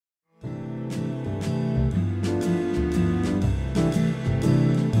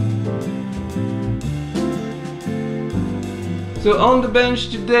So on the bench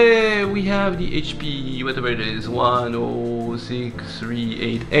today we have the HP, whatever it is,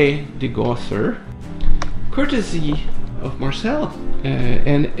 10638A Degausser, courtesy of Marcel,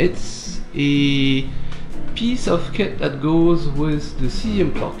 and it's a piece of kit that goes with the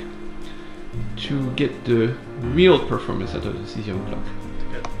Cesium clock to get the real performance out of the Cesium clock.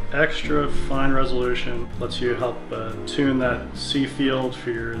 Extra fine resolution, lets you help tune that C field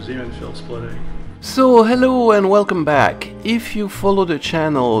for your Zeeman field splitting. So hello and welcome back. If you follow the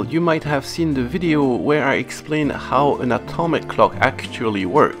channel, you might have seen the video where I explain how an atomic clock actually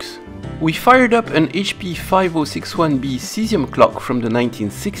works. We fired up an HP 5061B Cesium clock from the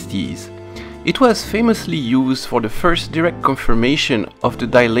 1960s. It was famously used for the first direct confirmation of the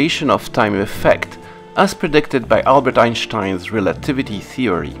dilation of time effect, as predicted by Albert Einstein's relativity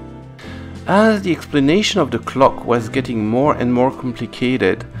theory. As the explanation of the clock was getting more and more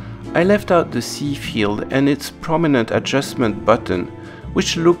complicated, I left out the C field and its prominent adjustment button,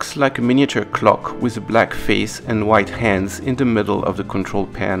 which looks like a miniature clock with a black face and white hands in the middle of the control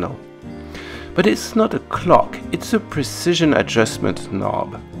panel. But it's not a clock, it's a precision adjustment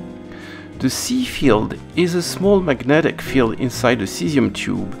knob. The C field is a small magnetic field inside the cesium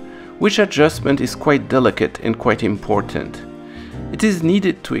tube, which adjustment is quite delicate and quite important. It is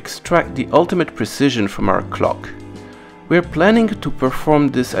needed to extract the ultimate precision from our clock. We are planning to perform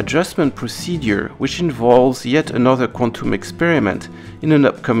this adjustment procedure, which involves yet another quantum experiment, in an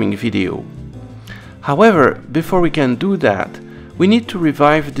upcoming video. However, before we can do that, we need to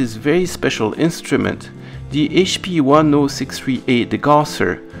revive this very special instrument, the HP 10638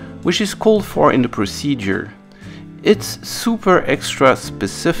 Degausser, which is called for in the procedure. It's super extra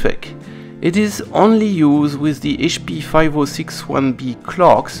specific. It is only used with the HP 5061B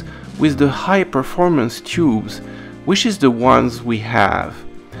clocks with the high performance tubes, which is the ones we have.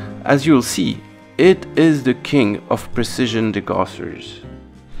 As you'll see, it is the king of precision Degaussers.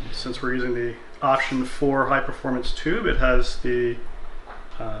 Since we're using the option 4 high performance tube, it has the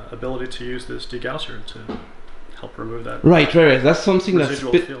ability to use this Degausser to help remove that. Right. That's something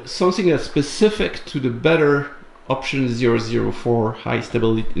something that's specific to the better option 004 high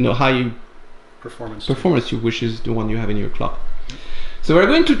stability, high performance tube, which is the one you have in your clock. So we're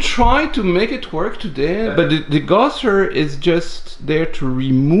going to try to make it work today, but the Degausser is just there to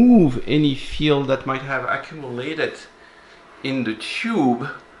remove any field that might have accumulated in the tube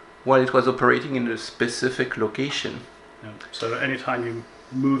while it was operating in a specific location. Yeah. So anytime you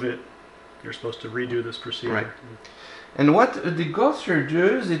move it, you're supposed to redo this procedure. Right. And what a Degausser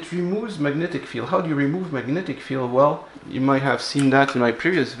does, it removes magnetic field. How do you remove magnetic field? Well, you might have seen that in my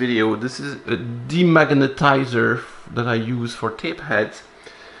previous video. This is a demagnetizer that I use for tape heads.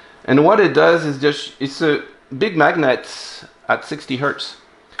 And what it does is it's a big magnet at 60 Hertz.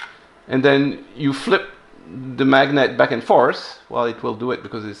 And then you flip the magnet back and forth. Well, it will do it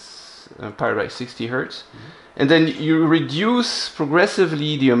because it's powered by 60 Hertz. And then you reduce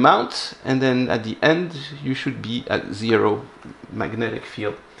progressively the amount, and then at the end you should be at 0 magnetic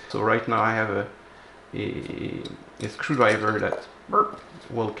field. So right now I have a screwdriver that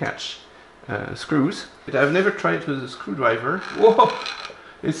will catch screws. But I've never tried it with a screwdriver. Whoa!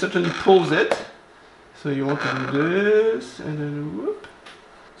 It certainly pulls it. So you want to do this, and then whoop.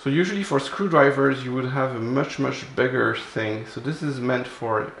 So usually for screwdrivers you would have a much bigger thing. So this is meant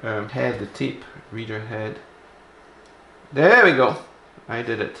for head, the tape reader head. There we go. I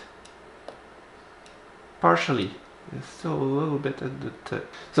did it. Partially. It's still a little bit at the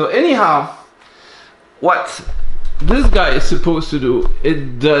tip. So anyhow, what this guy is supposed to do,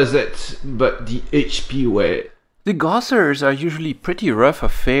 it does it, but the HP way. Degaussers are usually pretty rough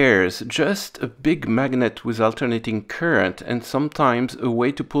affairs, just a big magnet with alternating current and sometimes a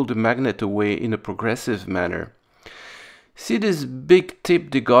way to pull the magnet away in a progressive manner. See this big tip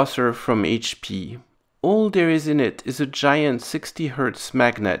Degausser from HP. All there is in it is a giant 60 Hertz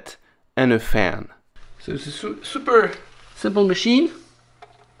magnet and a fan. So it's a super simple machine.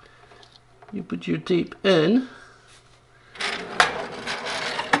 You put your tape in,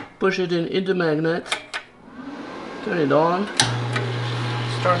 push it in the magnet, turn it on,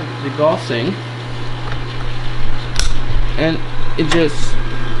 start degaussing, and it just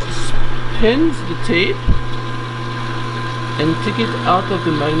spins the tape and take it out of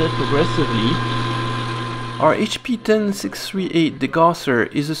the magnet progressively. Our HP 10638 Degausser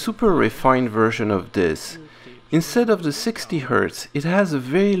is a super refined version of this. Instead of the 60 Hz, it has a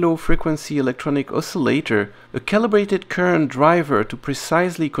very low frequency electronic oscillator, a calibrated current driver to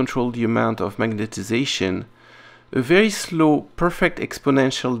precisely control the amount of magnetization, a very slow perfect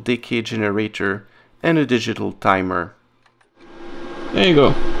exponential decay generator, and a digital timer. There you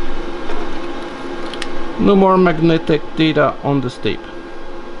go. No more magnetic data on this tape.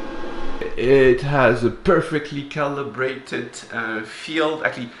 It has a perfectly calibrated field.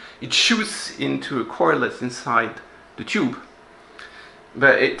 Actually, it shoots into a coil that's inside the tube.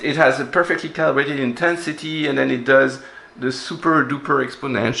 But it has a perfectly calibrated intensity, and then it does the super duper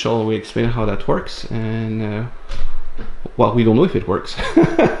exponential. We explain how that works, and well, we don't know if it works.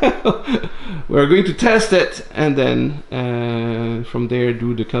 We're going to test it, and then from there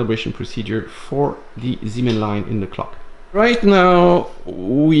do the calibration procedure for the Zeeman line in the clock. Right now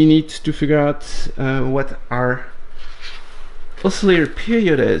we need to figure out what our oscillator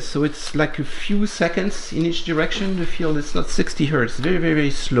period is. So it's like a few seconds in each direction. The field is not 60 Hertz, very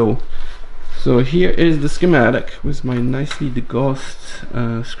slow. So here is the schematic with my nicely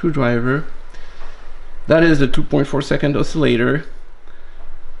degaussed screwdriver. That is the 2.4 second oscillator.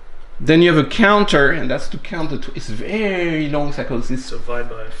 Then you have a counter, and that's to count the it's very long cycles. It's Divide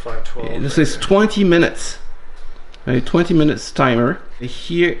by 512. this is 20 minutes. A 20 minutes timer.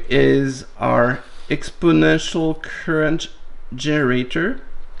 Here is our exponential current generator,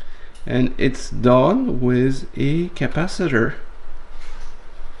 and it's done with a capacitor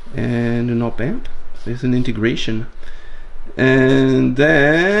and an op amp. There's an integration, and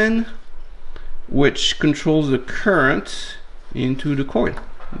then which controls the current into the coil.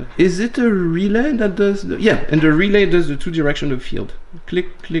 Is it a relay that does the, yeah, and the relay does the two direction of the field.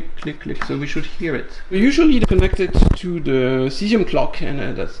 Click, click, click, click. So we should hear it. We usually connect it to the Cesium clock,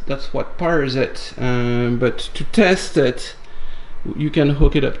 and that's what powers it. But to test it, you can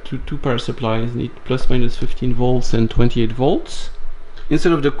hook it up to two power supplies. Need plus minus 15 volts and 28 volts.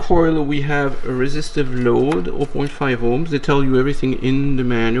 Instead of the coil, we have a resistive load, 0.5 ohms. They tell you everything in the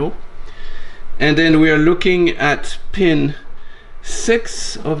manual. And then we are looking at pin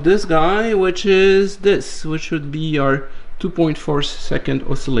 6 of this guy, which is this, which should be our 2.4 second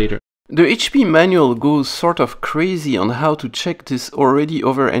oscillator. The HP manual goes sort of crazy on how to check this already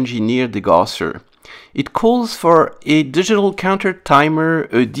over-engineered Degausser. It calls for a digital counter timer,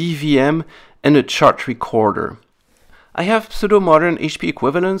 a DVM, and a chart recorder. I have pseudo-modern HP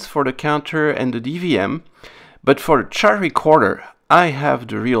equivalents for the counter and the DVM, but for the chart recorder, I have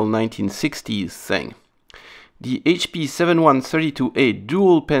the real 1960s thing. The HP 7132A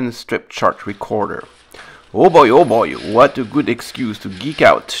dual pen strip chart recorder. Oh boy, what a good excuse to geek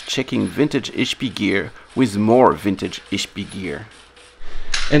out checking vintage HP gear with more vintage HP gear.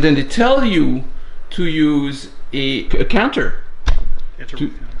 And then they tell you to use a counter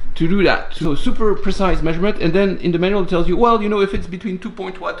to do that. So super precise measurement, and then in the manual it tells you, well, you know, if it's between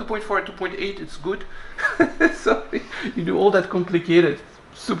 2.4 and 2.8, it's good. So you do all that complicated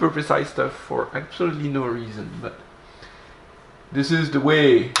super precise stuff for absolutely no reason, but this is the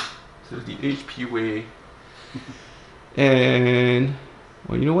way. This is the HP way. And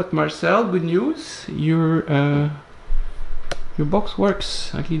well, you know what, Marcel, good news, your box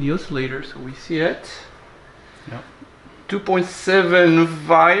works, actually the oscillator, so we see it. Yep.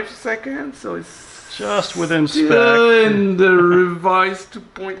 2.75 seconds, so it's just within spec. In the revised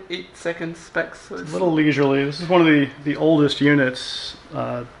 2.8 second specs. So it's a little leisurely. This is one of the oldest units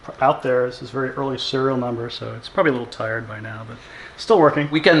out there. This is very early serial number, so it's probably a little tired by now, but still working.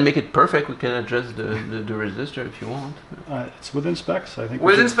 We can make it perfect. We can adjust the resistor if you want. It's within specs, I think.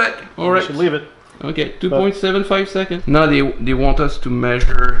 Within spec. All right. We should leave it. Okay, 2.75 seconds. Now they want us to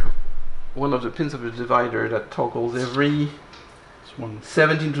measure one of the pins of the divider that toggles every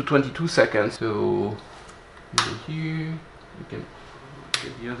 17 to 22 seconds. So here, you can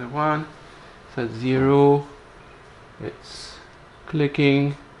get the other one. It's at 0. It's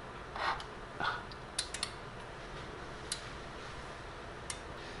clicking.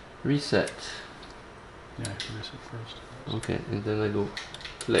 Reset. Yeah, I can reset first. Okay, and then I go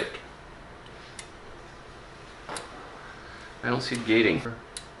click. I don't see it gating.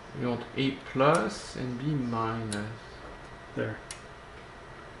 We want A plus and B minus. There.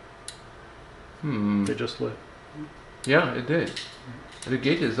 They just lit. Yeah, it did. The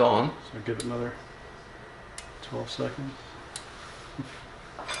gate is on. So give it another 12 seconds.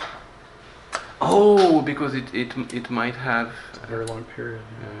 Oh, because it might have a very long period.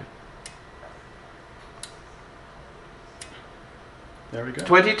 Yeah. There we go.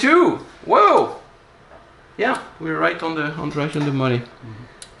 22. Whoa. Yeah, we're right on the money.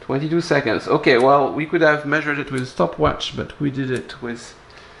 22 seconds. Okay, well, we could have measured it with a stopwatch, but we did it with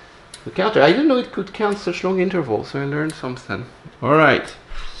the counter. I didn't know it could count such long intervals, so I learned something. All right,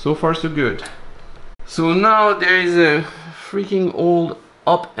 so far so good. So now there is a freaking old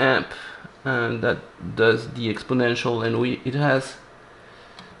op amp that does the exponential, and it has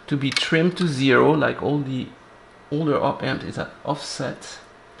to be trimmed to 0, like all the older op amp is at offset.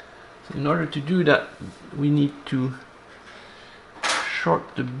 So in order to do that, we need to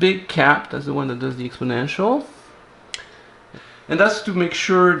short the big cap, that's the one that does the exponential. And that's to make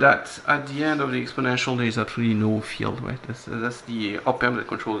sure that at the end of the exponential there is absolutely no field, right? That's the op-amp that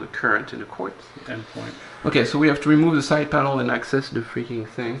controls the current in the quartz. Endpoint. Okay, so we have to remove the side panel and access the freaking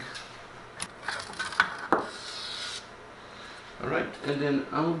thing. Alright, and then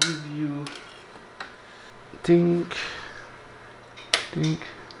I'll give you think.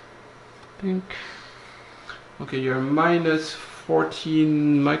 Okay, you're minus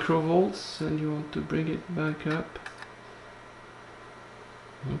 14 microvolts and you want to bring it back up.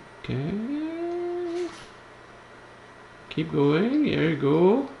 Okay. Keep going, here you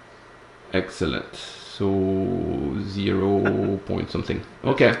go. Excellent. So 0 point something.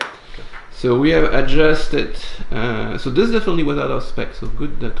 Okay. So we have adjusted. So this definitely was out of spec, so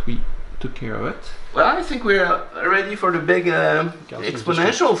good that we took care of it. Well, I think we're ready for the big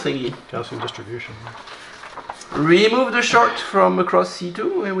exponential thingy. Gaussian distribution. Remove the short from across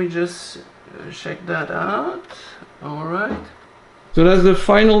C2 and we just check that out. Alright. So that's the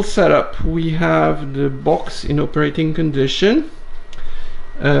final setup. We have the box in operating condition.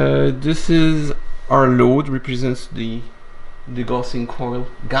 This is our load, represents the Gaussian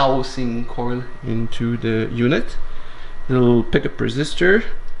coil into the unit. The little pickup resistor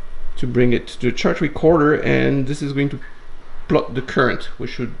to bring it to the chart recorder, and this is going to plot the current,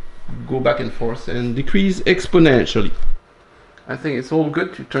 which should go back and forth and decrease exponentially. I think it's all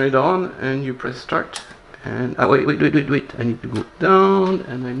good to turn it on, and you press start. And wait, I need to go down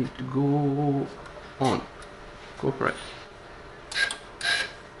and I need to go on. Go for it.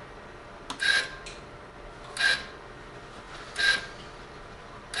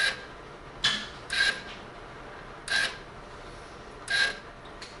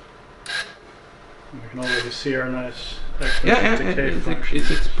 We can already see our nice Yeah, decay it's function.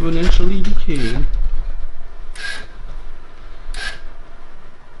 exponentially decaying.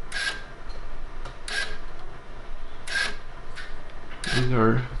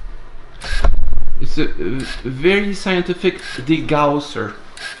 It's a very scientific Degausser,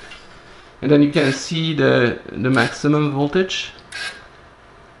 and then you can see the maximum voltage,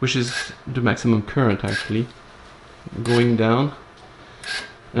 which is the maximum current actually, going down.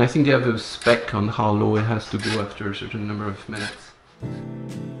 And I think they have a spec on how low it has to go after a certain number of minutes.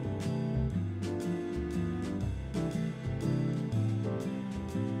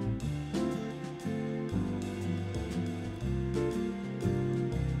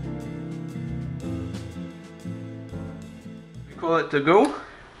 Call it to go.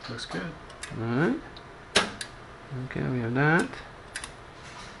 Looks good. Alright. Okay, we have that.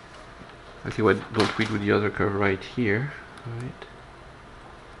 Okay, what don't we do the other curve right here? Alright.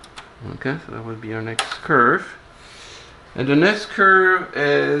 Okay, so that will be our next curve. And the next curve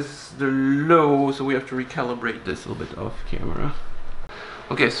is the low, so we have to recalibrate this a little bit off camera.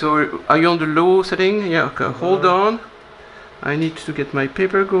 Okay, so are you on the low setting? Yeah, okay, hold on. I need to get my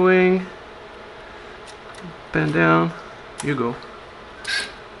paper going. Pen down. You go.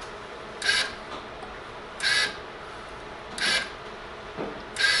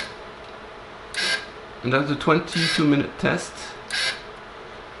 And that's the 22-minute test.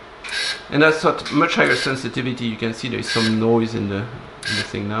 And that's at much higher sensitivity. You can see there's some noise in the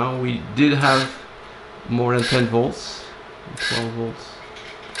thing now. We did have more than 10 volts, 12 volts.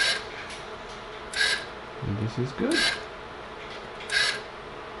 And this is good.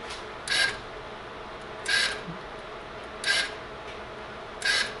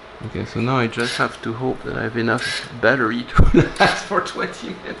 Okay, so now I just have to hope that I have enough battery to last for 20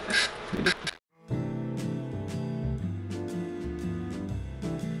 minutes.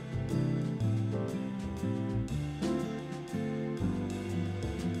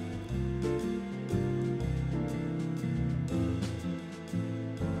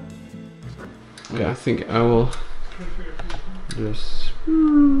 Okay, I think I will just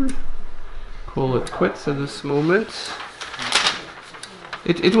call it quits at this moment.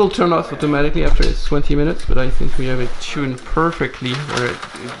 It will turn off automatically after it's 20 minutes, but I think we have it tuned perfectly where it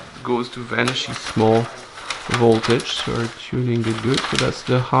goes to vanishing small voltage, so we're tuning it good. So that's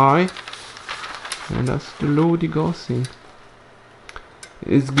the high, and that's the low degaussing.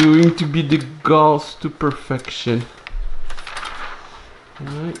 It's going to be the Gauss to perfection.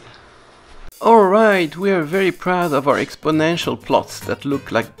 Alright. Alright, we are very proud of our exponential plots that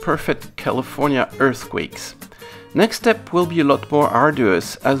look like perfect California earthquakes. Next step will be a lot more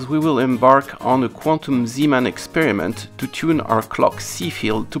arduous, as we will embark on a quantum Z-man experiment to tune our clock C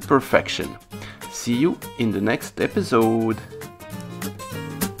field to perfection. See you in the next episode!